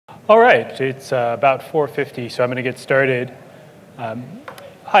All right, it's about 4:50, so I'm going to get started.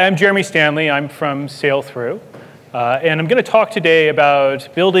 Hi, I'm Jeremy Stanley. I'm from Sailthru, and I'm going to talk today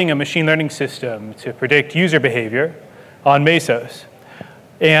about building a machine learning system to predict user behavior on Mesos.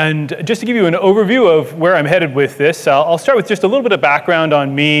 And just to give you an overview of where I'm headed with this, I'll start with just a little bit of background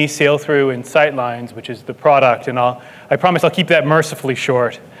on me, Sailthru, and Sightlines, which is the product, and I promise I'll keep that mercifully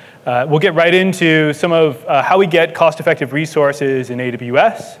short. We'll get right into some of how we get cost-effective resources in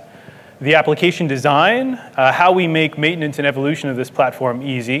AWS, the application design, how we make maintenance and evolution of this platform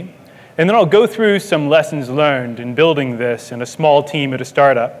easy, and then I'll go through some lessons learned in building this in a small team at a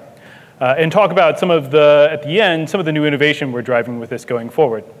startup, and talk about at the end, some of the new innovation we're driving with this going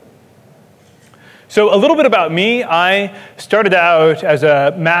forward. So a little bit about me. I started out as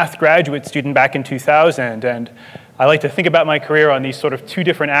a math graduate student back in 2000, and I like to think about my career on these sort of two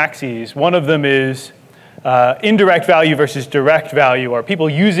different axes. One of them is indirect value versus direct value. Are people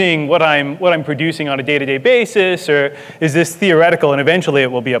using what I'm producing on a day-to-day basis, or is this theoretical and eventually it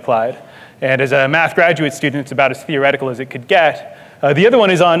will be applied? And as a math graduate student, it's about as theoretical as it could get. The other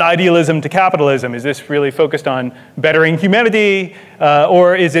one is on idealism to capitalism. Is this really focused on bettering humanity,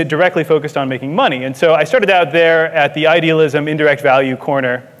 or is it directly focused on making money? And so I started out there at the idealism indirect value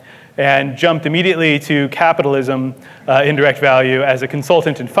corner and jumped immediately to capitalism indirect value as a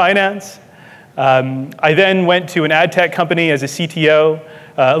consultant in finance. I then went to an ad tech company as a CTO,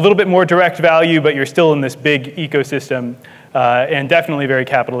 a little bit more direct value, but you're still in this big ecosystem, and definitely very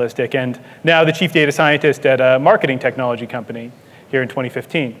capitalistic. And now the chief data scientist at a marketing technology company here in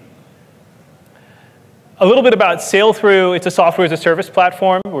 2015. A little bit about Sailthru. It's a software as a service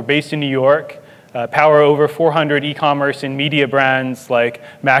platform. We're based in New York, power over 400 e-commerce and media brands like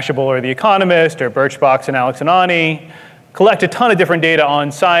Mashable or The Economist or Birchbox and Alex and Ani. Collect a ton of different data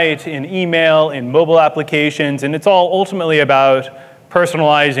on site, in email, in mobile applications, and it's all ultimately about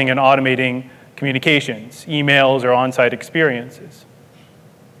personalizing and automating communications, emails, or on-site experiences.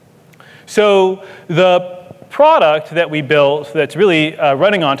 So the product that we built that's really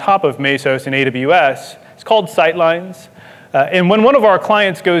running on top of Mesos in AWS is called Sightlines. And when one of our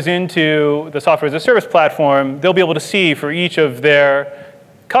clients goes into the software as a service platform, they'll be able to see for each of their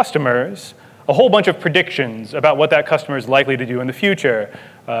customers a whole bunch of predictions about what that customer is likely to do in the future.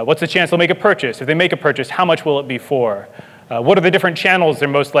 What's the chance they'll make a purchase? If they make a purchase, how much will it be for? What are the different channels they're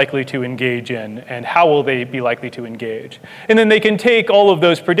most likely to engage in, and how will they be likely to engage? And then they can take all of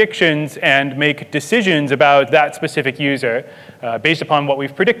those predictions and make decisions about that specific user based upon what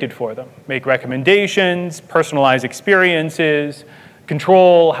we've predicted for them. Make recommendations, personalize experiences,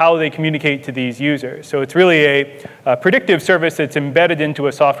 control how they communicate to these users. So it's really a predictive service that's embedded into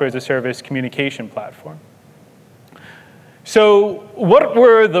a software as a service communication platform. So what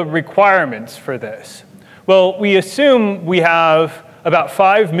were the requirements for this? Well, we assume we have about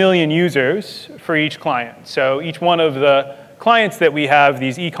 5 million users for each client. So each one of the clients that we have,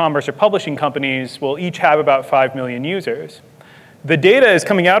 these e-commerce or publishing companies, will each have about 5 million users. The data is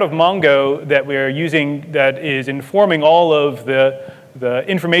coming out of Mongo that we're using that is informing all of the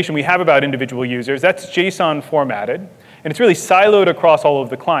information we have about individual users. That's JSON formatted, and it's really siloed across all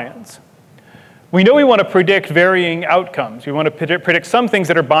of the clients. We know we want to predict varying outcomes. We want to predict some things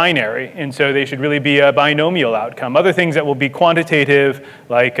that are binary, and so they should really be a binomial outcome. Other things that will be quantitative,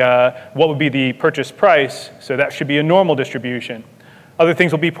 like what would be the purchase price, so that should be a normal distribution. Other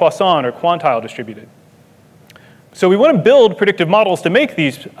things will be Poisson or quantile distributed. So we want to build predictive models to make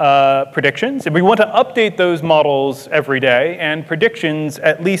these predictions, and we want to update those models every day and predictions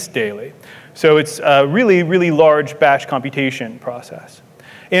at least daily. So it's a really, really large batch computation process.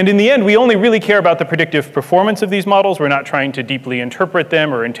 And in the end, we only really care about the predictive performance of these models. We're not trying to deeply interpret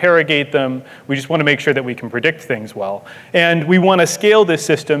them or interrogate them. We just want to make sure that we can predict things well. And we want to scale this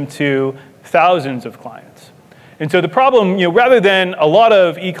system to thousands of clients. And so the problem, rather than a lot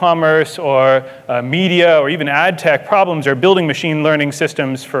of e-commerce or media or even ad tech problems are building machine learning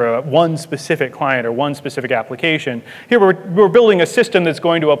systems for one specific client or one specific application, here we're building a system that's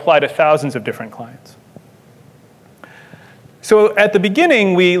going to apply to thousands of different clients. So at the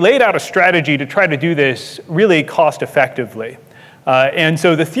beginning, we laid out a strategy to try to do this really cost effectively. And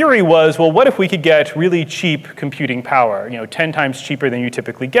so the theory was, well, what if we could get really cheap computing power, 10 times cheaper than you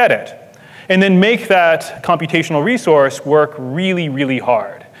typically get it? And then make that computational resource work really, really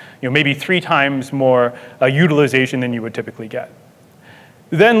hard, maybe 3 times more utilization than you would typically get.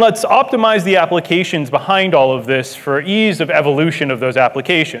 Then let's optimize the applications behind all of this for ease of evolution of those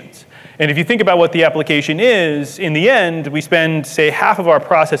applications. And if you think about what the application is, in the end, we spend, say, half of our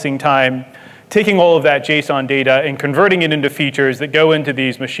processing time taking all of that JSON data and converting it into features that go into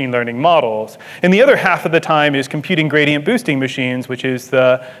these machine learning models. And the other half of the time is computing gradient boosting machines, which is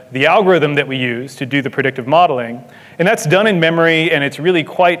the algorithm that we use to do the predictive modeling. And that's done in memory, and it's really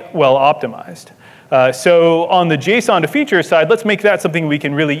quite well optimized. So on the JSON to feature side, let's make that something we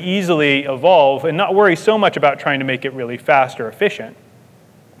can really easily evolve and not worry so much about trying to make it really fast or efficient.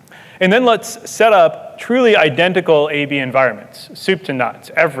 And then let's set up truly identical A/B environments, soup to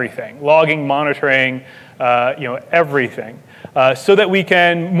nuts, everything, logging, monitoring, everything, so that we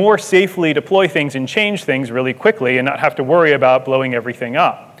can more safely deploy things and change things really quickly and not have to worry about blowing everything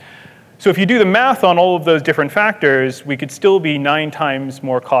up. So if you do the math on all of those different factors, we could still be 9 times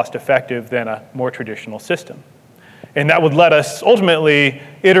more cost effective than a more traditional system. And that would let us ultimately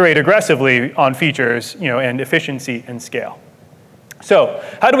iterate aggressively on features, and efficiency and scale. So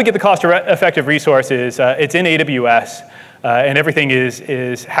how do we get the cost-effective resources? It's in AWS, and everything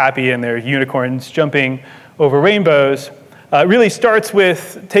is happy, and there are unicorns jumping over rainbows. It really starts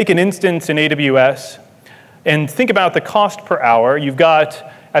with take an instance in AWS and think about the cost per hour. You've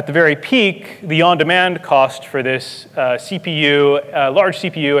got, at the very peak, the on-demand cost for this large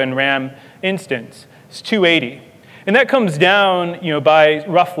CPU and RAM instance is $280. And that comes down by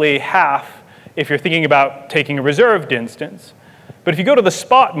roughly half if you're thinking about taking a reserved instance. But if you go to the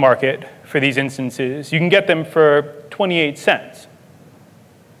spot market for these instances, you can get them for 28 cents.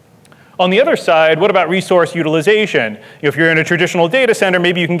 On the other side, what about resource utilization? If you're in a traditional data center,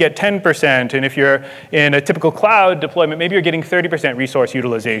 maybe you can get 10%. And if you're in a typical cloud deployment, maybe you're getting 30% resource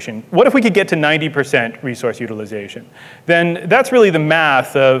utilization. What if we could get to 90% resource utilization? Then that's really the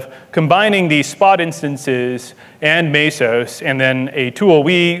math of combining these spot instances and Mesos, and then a tool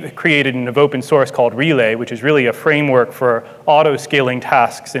we created in open source called Relay, which is really a framework for auto-scaling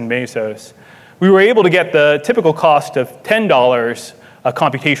tasks in Mesos. We were able to get the typical cost of $10 a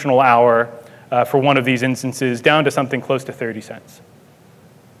computational hour for one of these instances down to something close to 30 cents.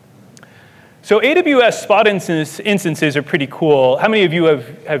 So AWS spot instances are pretty cool. How many of you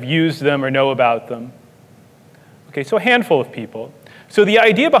have used them or know about them? Okay, so a handful of people. So the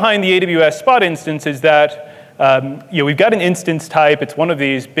idea behind the AWS spot instance is that we've got an instance type. It's one of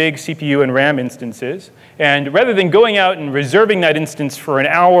these big CPU and RAM instances. And rather than going out and reserving that instance for an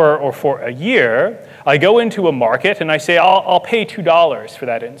hour or for a year, I go into a market and I say, I'll pay $2 for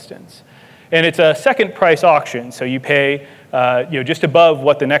that instance. And it's a second price auction. So you pay just above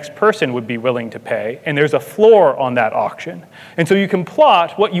what the next person would be willing to pay. And there's a floor on that auction. And so you can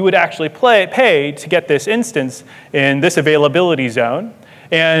plot what you would actually pay to get this instance in this availability zone.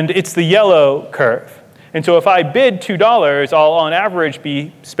 And it's the yellow curve. And so if I bid $2, I'll on average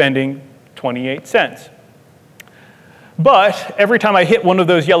be spending 28 cents. But every time I hit one of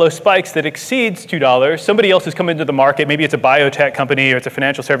those yellow spikes that exceeds $2, somebody else has come into the market. Maybe it's a biotech company, or it's a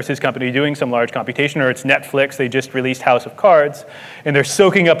financial services company doing some large computation, or it's Netflix. They just released House of Cards. And they're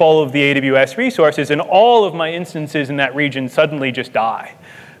soaking up all of the AWS resources. And all of my instances in that region suddenly just die.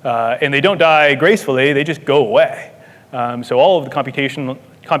 And they don't die gracefully. They just go away. So all of the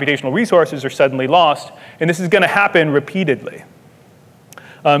computational resources are suddenly lost. And this is going to happen repeatedly.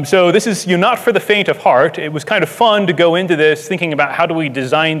 So this is not for the faint of heart. It was kind of fun to go into this thinking about how do we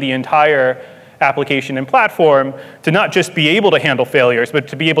design the entire application and platform to not just be able to handle failures, but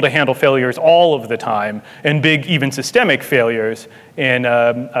to be able to handle failures all of the time, and big, even systemic failures in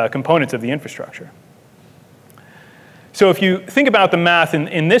components of the infrastructure. So if you think about the math,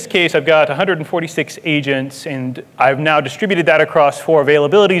 in this case, I've got 146 agents, and I've now distributed that across 4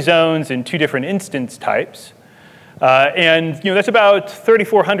 availability zones and 2 different instance types. And that's about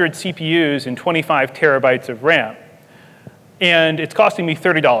 3,400 CPUs and 25 terabytes of RAM. And it's costing me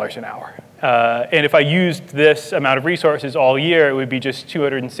 $30 an hour. And if I used this amount of resources all year, it would be just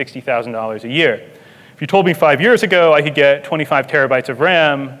 $260,000 a year. If you told me 5 years ago I could get 25 terabytes of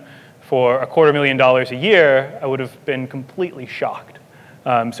RAM for $250,000 a year, I would have been completely shocked.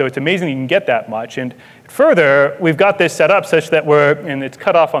 So it's amazing you can get that much. And further, we've got this set up such that and it's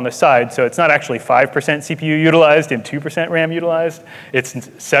cut off on the side, so it's not actually 5% CPU utilized and 2% RAM utilized. It's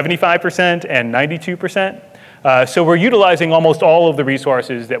 75% and 92%. So we're utilizing almost all of the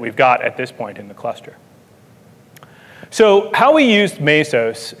resources that we've got at this point in the cluster. So how we used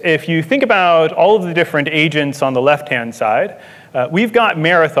Mesos, if you think about all of the different agents on the left-hand side, we've got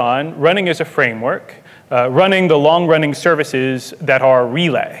Marathon running as a framework, running the long-running services that are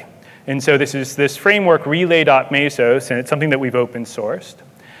Relay. And so this is this framework, relay.mesos, and it's something that we've open sourced.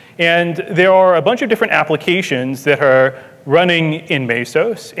 And there are a bunch of different applications that are running in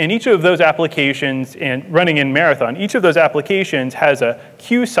Mesos, and each of those applications running in Marathon, each of those applications has a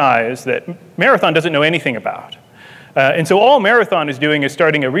queue size that Marathon doesn't know anything about. And so all Marathon is doing is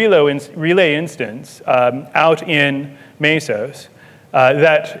starting a relay instance out in Mesos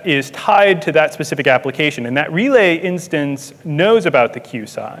that is tied to that specific application. And that relay instance knows about the queue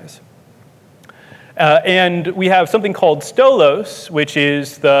size. And we have something called Stolos, which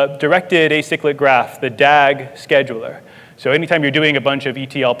is the directed acyclic graph, the DAG scheduler. So anytime you're doing a bunch of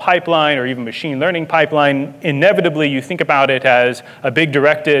ETL pipeline or even machine learning pipeline, inevitably you think about it as a big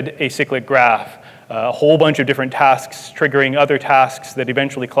directed acyclic graph, a whole bunch of different tasks triggering other tasks that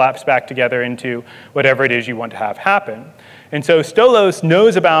eventually collapse back together into whatever it is you want to have happen. And so Stolos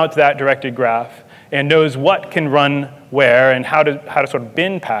knows about that directed graph and knows what can run where and how to sort of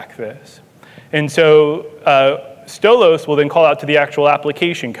bin pack this. And so Stolos will then call out to the actual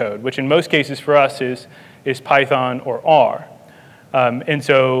application code, which in most cases for us is Python or R. And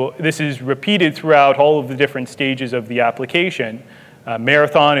so this is repeated throughout all of the different stages of the application.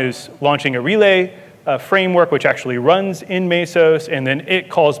 Marathon is launching a relay framework which actually runs in Mesos, and then it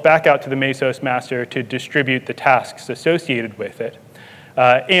calls back out to the Mesos master to distribute the tasks associated with it.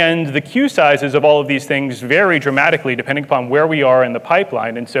 And the queue sizes of all of these things vary dramatically depending upon where we are in the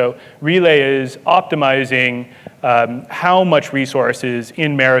pipeline. And so Relay is optimizing how much resources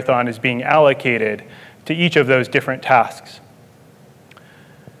in Marathon is being allocated to each of those different tasks.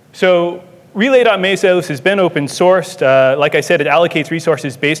 So Relay.mesos has been open sourced. Like I said, it allocates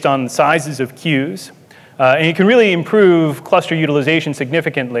resources based on the sizes of queues. And it can really improve cluster utilization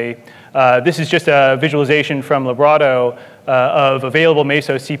significantly. This is just a visualization from Labrado of available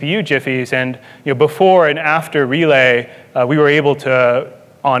Mesos CPU jiffies. And before and after Relay, we were able to,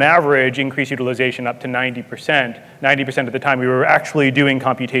 on average, increase utilization up to 90%. 90% of the time we were actually doing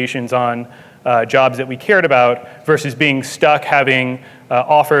computations on jobs that we cared about versus being stuck having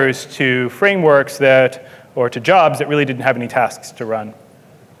offers to frameworks or to jobs that really didn't have any tasks to run.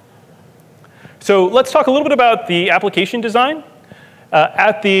 So let's talk a little bit about the application design.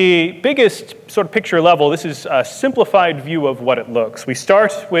 At the biggest sort of picture level, this is a simplified view of what it looks. We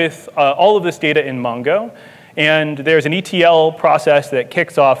start with all of this data in Mongo, and there's an ETL process that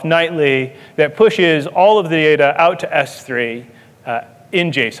kicks off nightly that pushes all of the data out to S3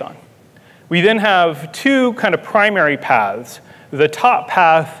 in JSON. We then have two kind of primary paths. The top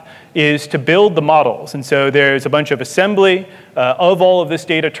path is to build the models. And so there's a bunch of assembly of all of this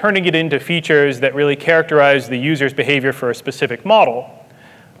data, turning it into features that really characterize the user's behavior for a specific model.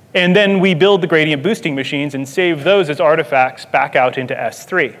 And then we build the gradient boosting machines and save those as artifacts back out into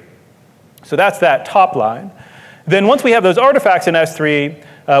S3. So that's that top line. Then once we have those artifacts in S3,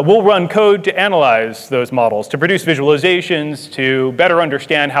 we'll run code to analyze those models, to produce visualizations, to better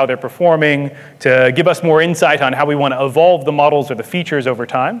understand how they're performing, to give us more insight on how we want to evolve the models or the features over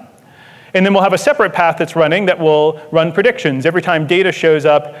time. And then we'll have a separate path that's running that will run predictions. Every time data shows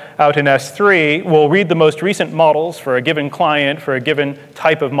up out in S3, we'll read the most recent models for a given client, for a given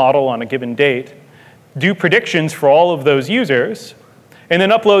type of model on a given date, do predictions for all of those users, and then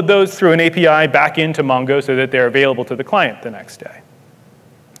upload those through an API back into Mongo so that they're available to the client the next day.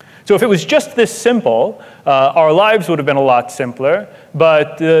 So if it was just this simple, our lives would have been a lot simpler.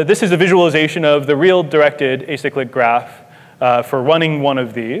 But this is a visualization of the real directed acyclic graph for running one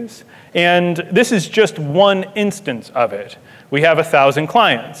of these. And this is just one instance of it. We have 1,000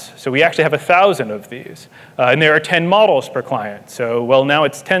 clients. So we actually have 1,000 of these. And there are 10 models per client. So, well, now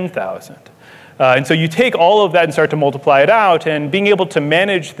it's 10,000. And so you take all of that and start to multiply it out, and being able to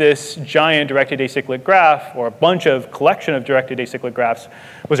manage this giant directed acyclic graph, or a bunch of collection of directed acyclic graphs,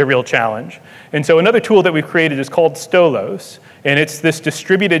 was a real challenge. And so another tool that we've created is called Stolos, and it's this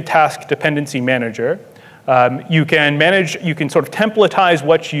distributed task dependency manager. You can sort of templatize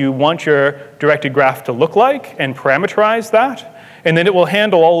what you want your directed graph to look like and parameterize that. And then it will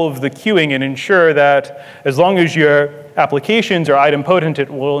handle all of the queuing and ensure that as long as your applications are idempotent, it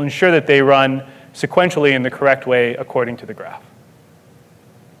will ensure that they run sequentially in the correct way according to the graph.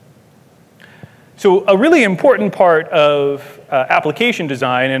 So a really important part of application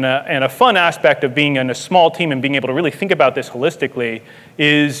design and a fun aspect of being in a small team and being able to really think about this holistically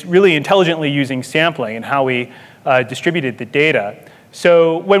is really intelligently using sampling and how we distributed the data.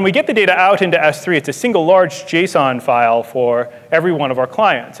 So when we get the data out into S3, it's a single large JSON file for every one of our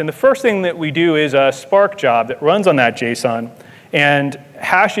clients. And the first thing that we do is a Spark job that runs on that JSON and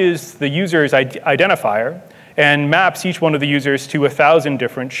hashes the user's identifier and maps each one of the users to 1,000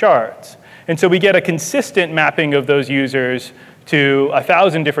 different shards. And so we get a consistent mapping of those users to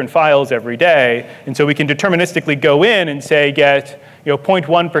 1,000 different files every day. And so we can deterministically go in and say get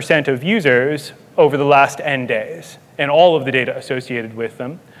 0.1% of users over the last n days and all of the data associated with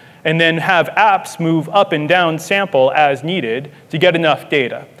them, and then have apps move up and down sample as needed to get enough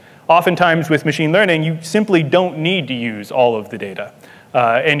data. Oftentimes with machine learning, you simply don't need to use all of the data.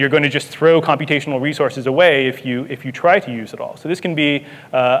 And you're going to just throw computational resources away if you try to use it all. So this can be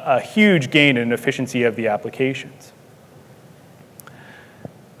a huge gain in efficiency of the applications.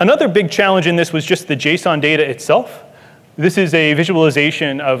 Another big challenge in this was just the JSON data itself. This is a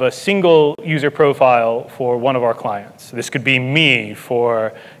visualization of a single user profile for one of our clients. This could be me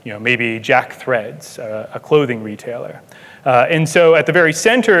for maybe Jack Threads, a clothing retailer. And so at the very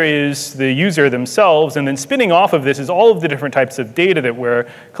center is the user themselves, and then spinning off of this is all of the different types of data that we're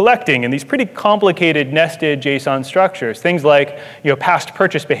collecting, and these pretty complicated nested JSON structures. Things like past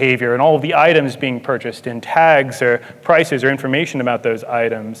purchase behavior and all of the items being purchased, and tags or prices or information about those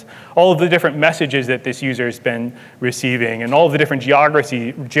items. All of the different messages that this user's been receiving, and all of the different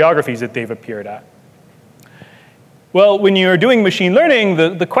geographies that they've appeared at. Well, when you're doing machine learning,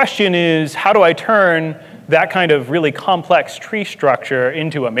 the question is, how do I turn that kind of really complex tree structure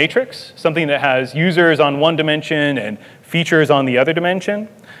into a matrix, something that has users on one dimension and features on the other dimension?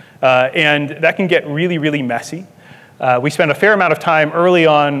 And that can get really, really messy. We spent a fair amount of time early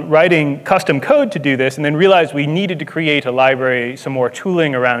on writing custom code to do this, and then realized we needed to create a library, some more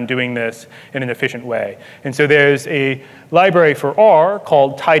tooling around doing this in an efficient way. And so there's a library for R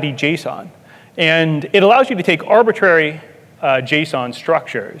called tidy.json. And it allows you to take arbitrary JSON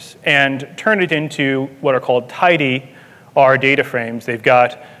structures and turn it into what are called tidy R data frames. They've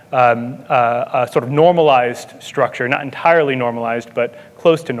got a sort of normalized structure, not entirely normalized, but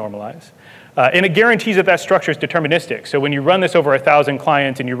close to normalized. And it guarantees that that structure is deterministic. So when you run this over 1,000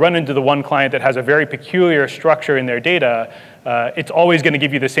 clients and you run into the one client that has a very peculiar structure in their data, it's always going to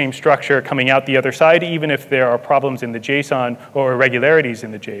give you the same structure coming out the other side, even if there are problems in the JSON or irregularities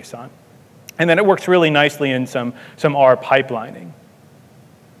in the JSON. And then it works really nicely in some R pipelining.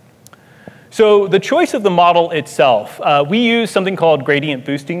 So the choice of the model itself, we use something called gradient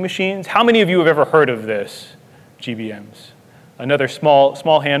boosting machines. How many of you have ever heard of this, GBMs? Another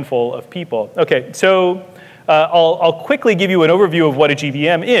small handful of people. OK, so I'll quickly give you an overview of what a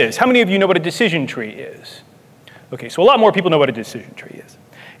GBM is. How many of you know what a decision tree is? OK, so a lot more people know what a decision tree is.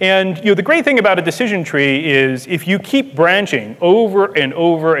 And the great thing about a decision tree is if you keep branching over and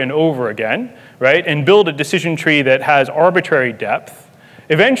over and over again, right, and build a decision tree that has arbitrary depth,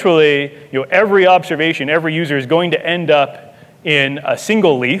 eventually every observation, every user is going to end up in a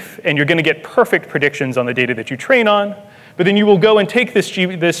single leaf, and you're going to get perfect predictions on the data that you train on. But then you will go and take this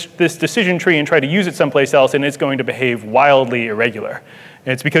decision tree and try to use it someplace else, and it's going to behave wildly irregular.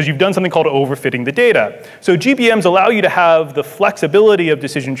 And it's because you've done something called overfitting the data. So GBMs allow you to have the flexibility of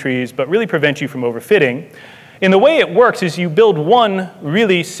decision trees, but really prevent you from overfitting. And the way it works is you build one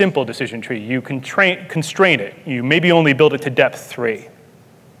really simple decision tree. You constrain it. You maybe only build it to depth 3.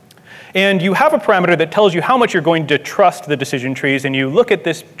 And you have a parameter that tells you how much you're going to trust the decision trees, and you look at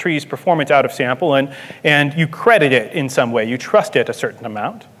this tree's performance out of sample, and you credit it in some way. You trust it a certain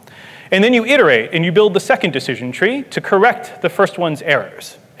amount. And then you iterate, and you build the second decision tree to correct the first one's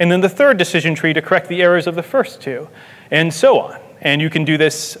errors. And then the third decision tree to correct the errors of the first two, and so on. And you can do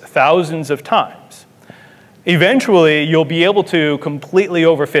this thousands of times. Eventually, you'll be able to completely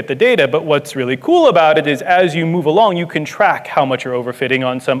overfit the data, but what's really cool about it is as you move along, you can track how much you're overfitting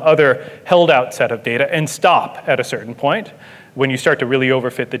on some other held out set of data and stop at a certain point when you start to really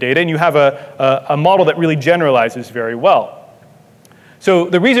overfit the data, and you have a model that really generalizes very well. So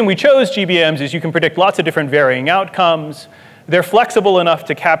the reason we chose GBMs is you can predict lots of different varying outcomes. They're flexible enough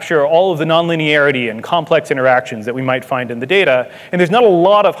to capture all of the nonlinearity and complex interactions that we might find in the data. And there's not a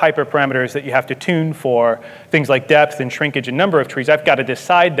lot of hyperparameters that you have to tune for, things like depth and shrinkage and number of trees. I've got to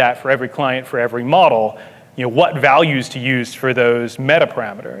decide that for every client, for every model, what values to use for those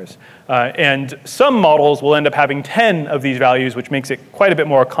metaparameters. And some models will end up having 10 of these values, which makes it quite a bit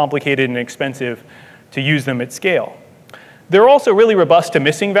more complicated and expensive to use them at scale. They're also really robust to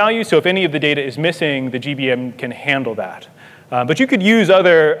missing values, so if any of the data is missing, the GBM can handle that. But you could use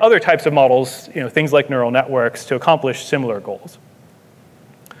other types of models, things like neural networks, to accomplish similar goals.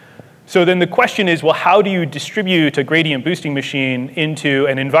 So then the question is, well, how do you distribute a gradient boosting machine into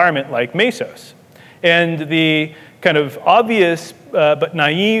an environment like Mesos? And the kind of obvious but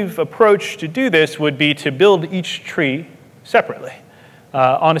naive approach to do this would be to build each tree separately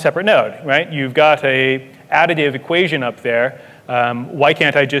on a separate node, right? You've got an additive equation up there. Why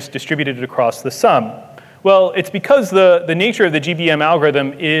can't I just distribute it across the sum? Well, it's because the nature of the GBM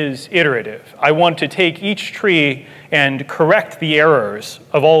algorithm is iterative. I want to take each tree and correct the errors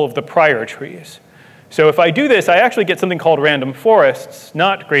of all of the prior trees. So if I do this, I actually get something called random forests,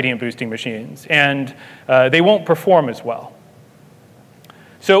 not gradient boosting machines, and they won't perform as well.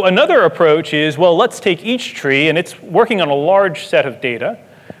 So another approach is, well, let's take each tree, and it's working on a large set of data.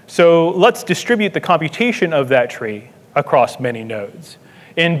 So let's distribute the computation of that tree across many nodes.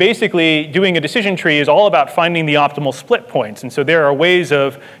 And basically, doing a decision tree is all about finding the optimal split points. And so there are ways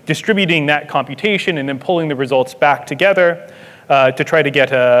of distributing that computation and then pulling the results back together to try to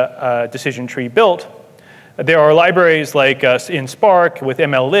get a decision tree built. There are libraries like in Spark with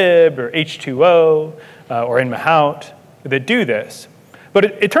MLlib or H2O or in Mahout that do this. But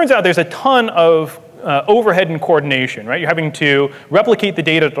it turns out there's a ton of overhead and coordination, right? You're having to replicate the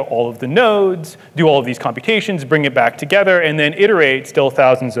data to all of the nodes, do all of these computations, bring it back together, and then iterate still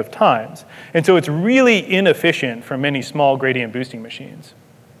thousands of times. And so it's really inefficient for many small gradient boosting machines.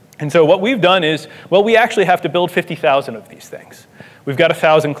 And so what we've done is, well, we actually have to build 50,000 of these things. We've got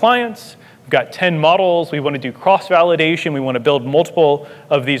 1,000 clients. We've got 10 models. We want to do cross-validation. We want to build multiple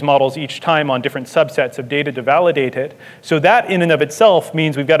of these models each time on different subsets of data to validate it. So that in and of itself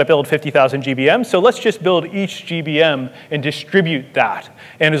means we've got to build 50,000 GBMs. So let's just build each GBM and distribute that.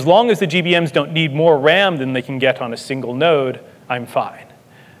 And as long as the GBMs don't need more RAM than they can get on a single node, I'm fine.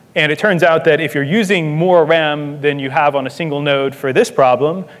 And it turns out that if you're using more RAM than you have on a single node for this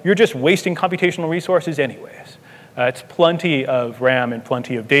problem, you're just wasting computational resources anyways. It's plenty of RAM and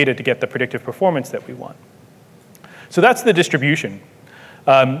plenty of data to get the predictive performance that we want. So that's the distribution.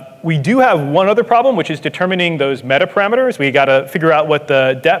 We do have one other problem, which is determining those meta parameters. We got to figure out what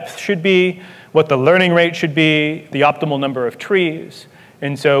the depth should be, what the learning rate should be, the optimal number of trees.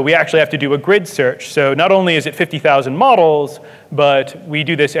 And so we actually have to do a grid search. So not only is it 50,000 models, but we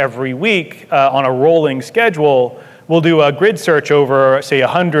do this every week on a rolling schedule. We'll do a grid search over, say,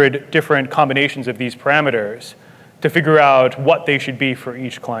 100 different combinations of these parameters to figure out what they should be for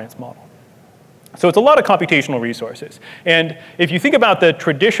each client's model. So it's a lot of computational resources. And if you think about the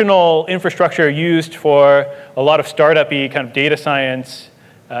traditional infrastructure used for a lot of startup-y kind of data science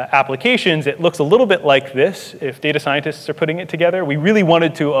applications, it looks a little bit like this if data scientists are putting it together. We really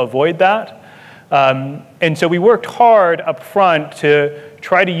wanted to avoid that. And so we worked hard up front to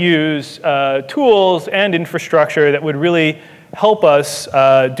try to use tools and infrastructure that would really help us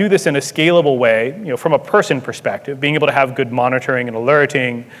do this in a scalable way, from a person perspective, being able to have good monitoring and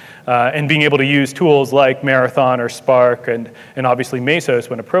alerting, and being able to use tools like Marathon or Spark and obviously Mesos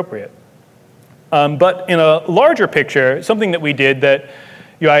when appropriate. But in a larger picture, something that we did that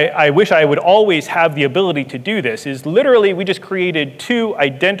I wish I would always have the ability to do this is literally we just created 2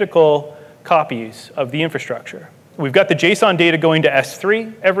 identical copies of the infrastructure. We've got the JSON data going to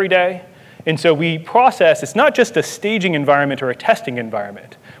S3 every day. And so we process, it's not just a staging environment or a testing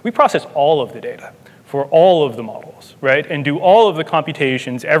environment. We process all of the data for all of the models, right? And do all of the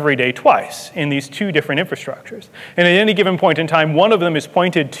computations every day twice in these 2 different infrastructures. And at any given point in time, one of them is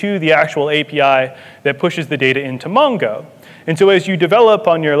pointed to the actual API that pushes the data into Mongo. And so as you develop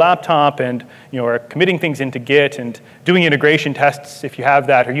on your laptop and are committing things into Git and doing integration tests if you have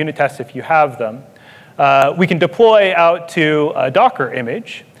that, or unit tests if you have them, we can deploy out to a Docker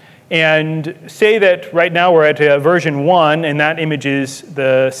image and say that right now we're at version 1, and that image is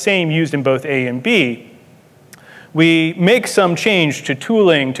the same used in both A and B. We make some change to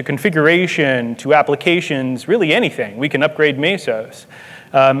tooling, to configuration, to applications, really anything. We can upgrade Mesos.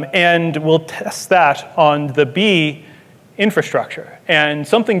 And we'll test that on the B infrastructure. And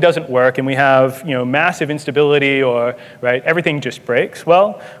something doesn't work, and we have massive instability, or everything just breaks.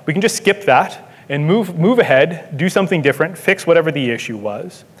 Well, we can just skip that and move ahead, do something different, fix whatever the issue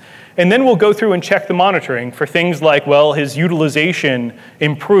was. And then we'll go through and check the monitoring for things like, well, has utilization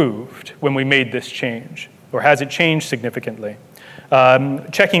improved when we made this change? Or has it changed significantly?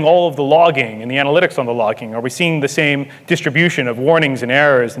 Checking all of the logging and the analytics on the logging. Are we seeing the same distribution of warnings and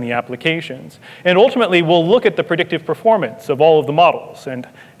errors in the applications? And ultimately, we'll look at the predictive performance of all of the models. And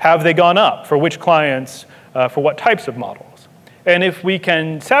have they gone up? For which clients? For what types of models? And if we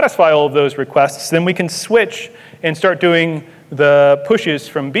can satisfy all of those requests, then we can switch and start doing the pushes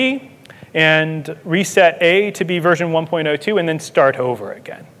from B and reset A to be version 1.02 and then start over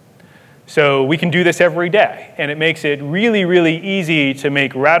again. So we can do this every day, and it makes it really, really easy to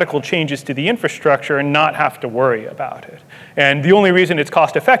make radical changes to the infrastructure and not have to worry about it. And the only reason it's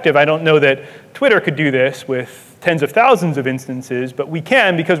cost effective, I don't know that Twitter could do this with tens of thousands of instances, but we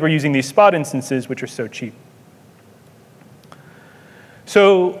can because we're using these spot instances, which are so cheap.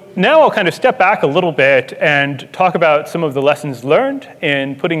 So now I'll kind of step back a little bit and talk about some of the lessons learned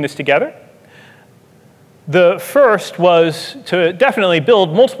in putting this together. The first was to definitely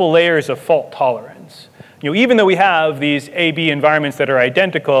build multiple layers of fault tolerance. Even though we have these A/B environments that are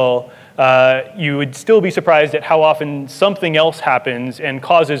identical, you would still be surprised at how often something else happens and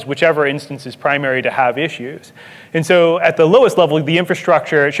causes whichever instance is primary to have issues. And so at the lowest level, the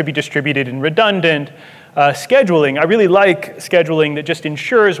infrastructure should be distributed and redundant. Scheduling, I really like scheduling that just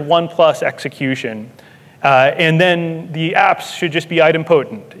ensures 1+ execution. And then the apps should just be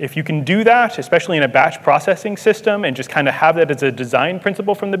idempotent. If you can do that, especially in a batch processing system, and just kind of have that as a design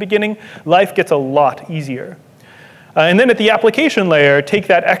principle from the beginning, life gets a lot easier. And then at the application layer, take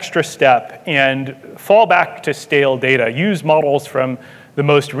that extra step and fall back to stale data. Use models from the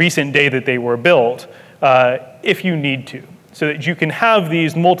most recent day that they were built if you need to, so that you can have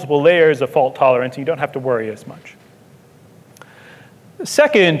these multiple layers of fault tolerance and you don't have to worry as much.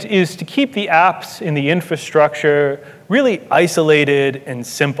 Second is to keep the apps in the infrastructure really isolated and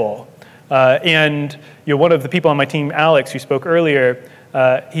simple. And one of the people on my team, Alex, who spoke earlier,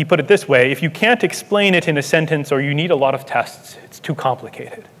 he put it this way: if you can't explain it in a sentence or you need a lot of tests, it's too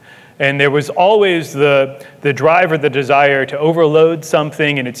complicated. And there was always the drive or the desire to overload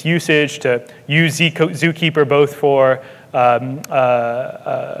something in its usage, to use Zookeeper both for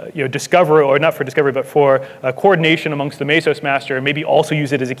discovery, or not for discovery, but for coordination amongst the Mesos master, and maybe also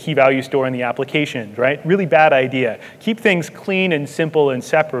use it as a key value store in the application, right? Really bad idea. Keep things clean and simple and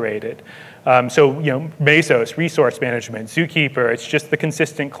separated. Mesos, resource management, Zookeeper, it's just the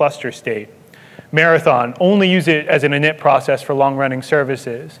consistent cluster state. Marathon, only use it as an init process for long-running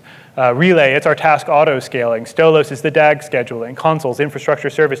services. Relay, it's our task auto-scaling. Stolos is the DAG scheduling. Consoles, infrastructure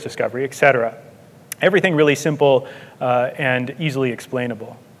service discovery, et cetera. Everything really simple and easily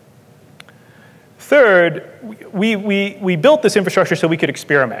explainable. Third, we built this infrastructure so we could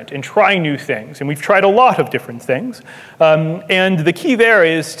experiment and try new things. And we've tried a lot of different things. And the key there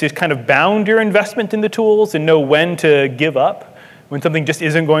is to kind of bound your investment in the tools and know when to give up when something just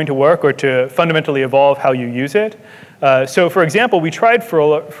isn't going to work, or to fundamentally evolve how you use it. So for example, we tried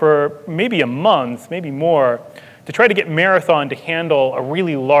for maybe a month, maybe more, to try to get Marathon to handle a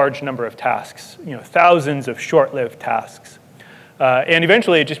really large number of tasks, thousands of short-lived tasks. And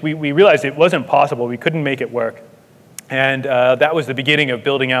eventually, we realized it wasn't possible. We couldn't make it work. And that was the beginning of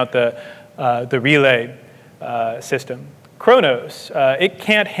building out the relay system. Chronos, it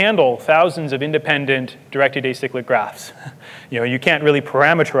can't handle thousands of independent directed acyclic graphs. You can't really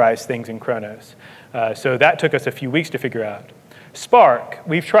parameterize things in Chronos. So that took us a few weeks to figure out. Spark,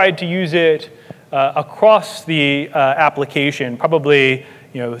 we've tried to use it across the application probably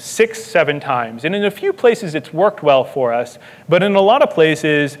 6, 7 times. And in a few places it's worked well for us, but in a lot of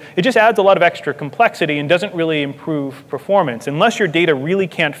places it just adds a lot of extra complexity and doesn't really improve performance. Unless your data really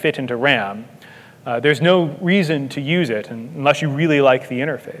can't fit into RAM, there's no reason to use it unless you really like the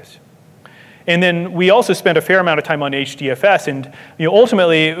interface. And then we also spent a fair amount of time on HDFS, and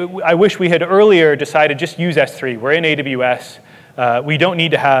ultimately I wish we had earlier decided just use S3. We're in AWS. We don't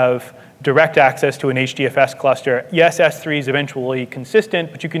need to have direct access to an HDFS cluster. Yes, S3 is eventually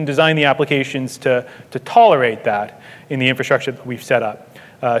consistent, but you can design the applications to tolerate that in the infrastructure that we've set up.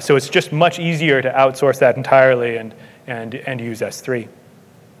 So it's just much easier to outsource that entirely and use S3.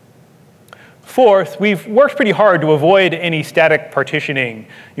 Fourth, we've worked pretty hard to avoid any static partitioning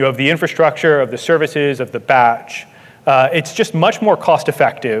of the infrastructure, of the services, of the batch. It's just much more cost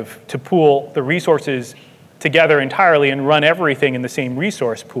effective to pool the resources together entirely and run everything in the same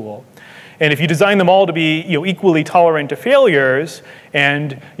resource pool. And if you design them all to be equally tolerant to failures,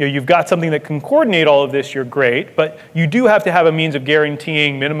 and you've got something that can coordinate all of this, you're great. But you do have to have a means of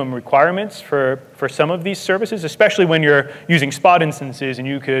guaranteeing minimum requirements for some of these services, especially when you're using spot instances and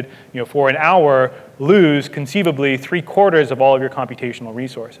you could, for an hour, lose conceivably 3/4 of all of your computational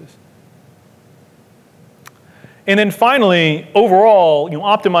resources. And then finally, overall,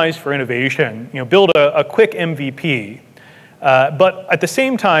 optimize for innovation. Build a quick MVP. But at the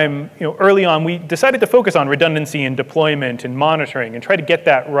same time, early on, we decided to focus on redundancy and deployment and monitoring and try to get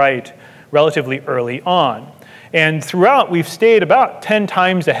that right relatively early on. And throughout, we've stayed about 10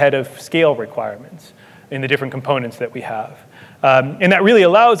 times ahead of scale requirements in the different components that we have. And that really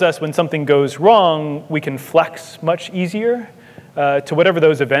allows us, when something goes wrong, we can flex much easier to whatever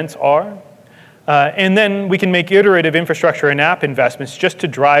those events are. And then we can make iterative infrastructure and app investments just to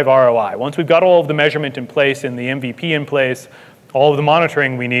drive ROI. Once we've got all of the measurement in place and the MVP in place, all of the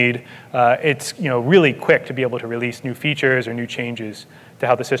monitoring we need, it's really quick to be able to release new features or new changes to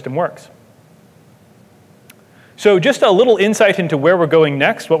how the system works. So just a little insight into where we're going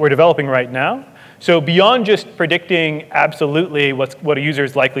next, what we're developing right now. So beyond just predicting absolutely what a user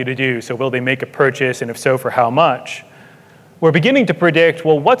is likely to do, so will they make a purchase, and if so, for how much, we're beginning to predict,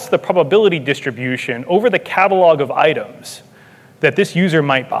 well, what's the probability distribution over the catalog of items that this user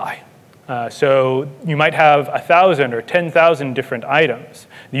might buy? So you might have 1,000 or 10,000 different items.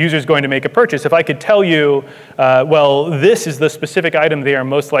 The user is going to make a purchase. If I could tell you, well, this is the specific item they are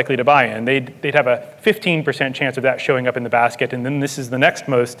most likely to buy in, they'd have a 15% chance of that showing up in the basket, and then this is the next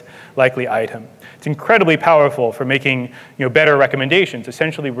most likely item. It's incredibly powerful for making better recommendations,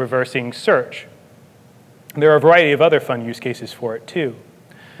 essentially reversing search. There are a variety of other fun use cases for it, too.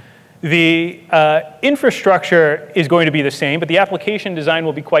 The infrastructure is going to be the same, but the application design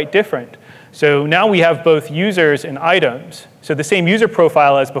will be quite different. So now we have both users and items. So the same user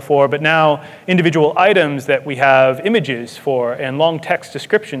profile as before, but now individual items that we have images for and long text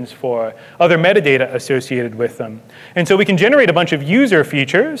descriptions for, other metadata associated with them. And so we can generate a bunch of user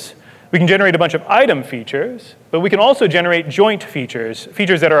features. We can generate a bunch of item features, but we can also generate joint features,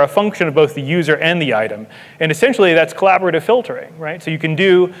 features that are a function of both the user and the item. And essentially, that's collaborative filtering, right? So you can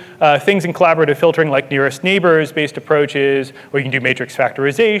do things in collaborative filtering like nearest neighbors-based approaches, or you can do matrix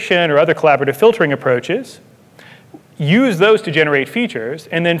factorization or other collaborative filtering approaches. Use those to generate features,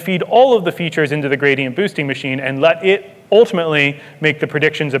 and then feed all of the features into the gradient boosting machine and let it ultimately make the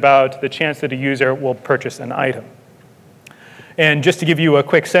predictions about the chance that a user will purchase an item. And just to give you a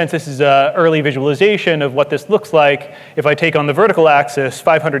quick sense, this is an early visualization of what this looks like if I take on the vertical axis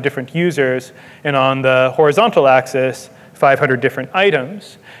 500 different users, and on the horizontal axis 500 different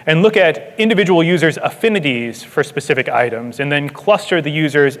items, and look at individual users' affinities for specific items, and then cluster the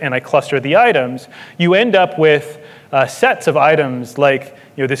users and I cluster the items. You end up with sets of items like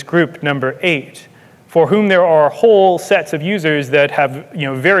this group number 8, for whom there are whole sets of users that have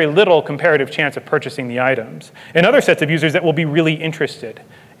very little comparative chance of purchasing the items, and other sets of users that will be really interested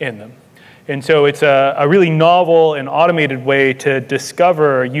in them. And so it's a really novel and automated way to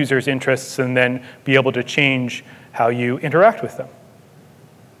discover users' interests and then be able to change how you interact with them.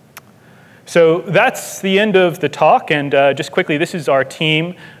 So that's the end of the talk, and just quickly, this is our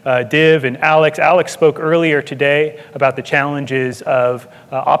team, Div and Alex. Alex spoke earlier today about the challenges of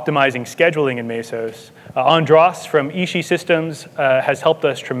optimizing scheduling in Mesos. Andros from Ishi Systems has helped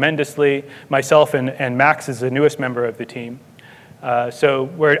us tremendously. Myself and Max is the newest member of the team. So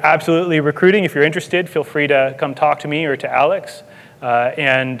we're absolutely recruiting. If you're interested, feel free to come talk to me or to Alex.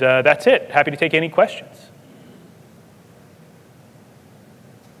 And that's it. Happy to take any questions.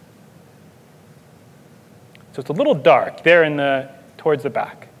 So it's a little dark there towards the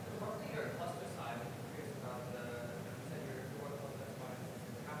back.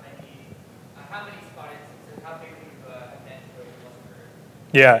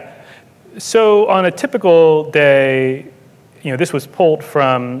 Yeah. So on a typical day, this was pulled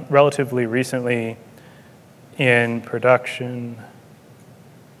from relatively recently in production.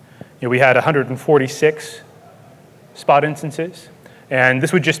 We had 146 spot instances. And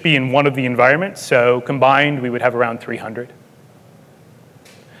this would just be in one of the environments. So combined, we would have around 300.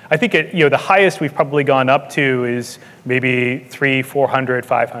 I think the highest we've probably gone up to is maybe 300, 400,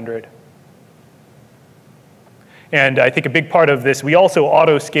 500. And I think a big part of this, we also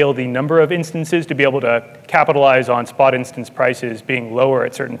auto-scale the number of instances to be able to capitalize on spot instance prices being lower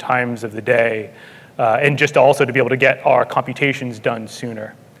at certain times of the day, and just also to be able to get our computations done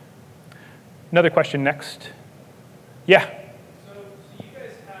sooner. Another question next. Yeah? So you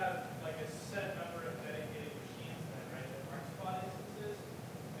guys have like a set number of dedicated machines then, right, that aren't spot instances?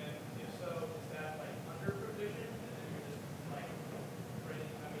 And if so, is that like under provision? And then you're just like bringing,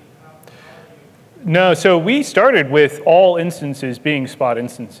 how are you? No, so we started with all instances being spot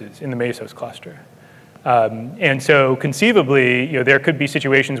instances in the Mesos cluster. And so conceivably, there could be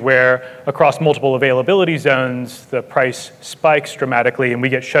situations where across multiple availability zones, the price spikes dramatically and we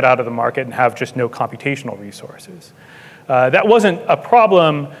get shut out of the market and have just no computational resources. That wasn't a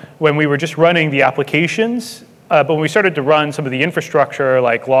problem when we were just running the applications, but when we started to run some of the infrastructure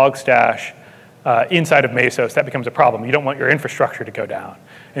like Logstash inside of Mesos, that becomes a problem. You don't want your infrastructure to go down.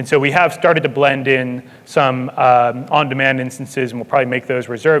 And so we have started to blend in some on-demand instances, and we'll probably make those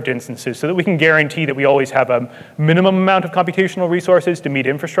reserved instances so that we can guarantee that we always have a minimum amount of computational resources to meet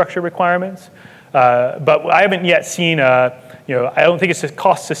infrastructure requirements. But I haven't yet seen I don't think it's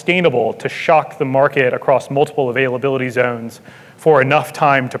cost sustainable to shock the market across multiple availability zones for enough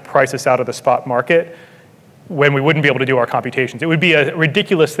time to price us out of the spot market when we wouldn't be able to do our computations. It would be a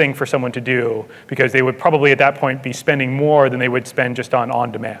ridiculous thing for someone to do because they would probably at that point be spending more than they would spend just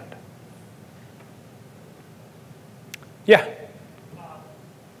on-demand. Yeah? Can you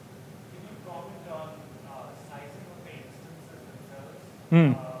comment on sizing of the instances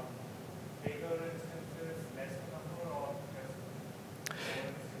themselves? Bigger instances, less number, or just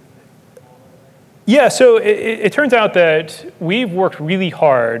Yeah, so it turns out that we've worked really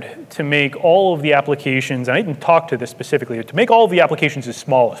hard to make all of the applications, and I didn't talk to this specifically, to make all of the applications as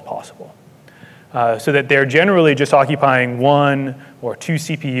small as possible. so that they're generally just occupying 1 or 2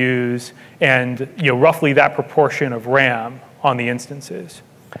 CPUs and roughly that proportion of RAM on the instances.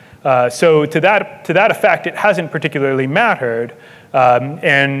 So to that effect, it hasn't particularly mattered.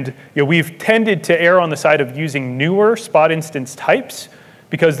 And we've tended to err on the side of using newer spot instance types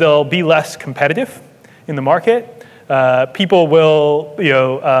because they'll be less competitive in the market. People will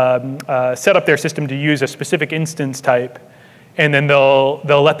set up their system to use a specific instance type, and then they'll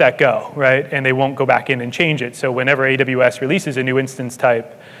let that go, right? And they won't go back in and change it. So whenever AWS releases a new instance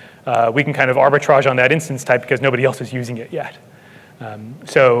type, we can kind of arbitrage on that instance type because nobody else is using it yet.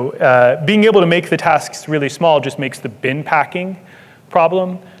 So being able to make the tasks really small just makes the bin packing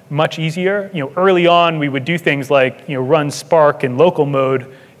problem much easier. Early on, we would do things like run Spark in local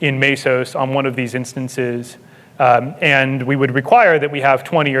mode in Mesos on one of these instances, and we would require that we have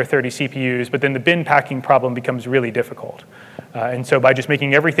 20 or 30 CPUs, but then the bin packing problem becomes really difficult. And so by just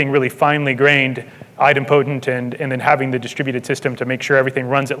making everything really finely grained, idempotent, and then having the distributed system to make sure everything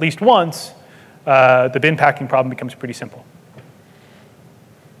runs at least once, the bin packing problem becomes pretty simple.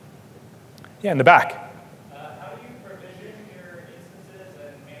 Yeah, in the back. How do you provision your instances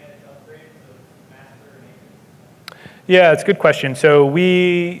and manage upgrades of master and agents? Yeah, it's a good question. So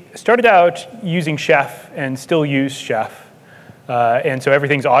we started out using Chef and still use Chef. And so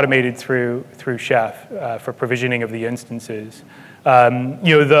everything's automated through Chef for provisioning of the instances.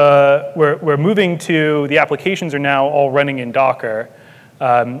 We're moving to the applications are now all running in Docker.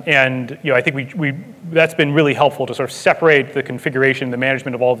 And I think that's been really helpful to sort of separate the configuration, the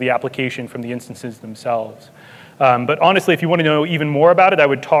management of all of the application from the instances themselves. But honestly, if you want to know even more about it, I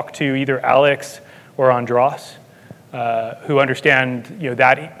would talk to either Alex or Andras, who understand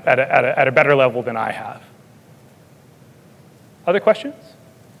that at a better level than I have. Other questions?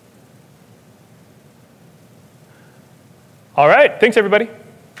 All right, thanks everybody.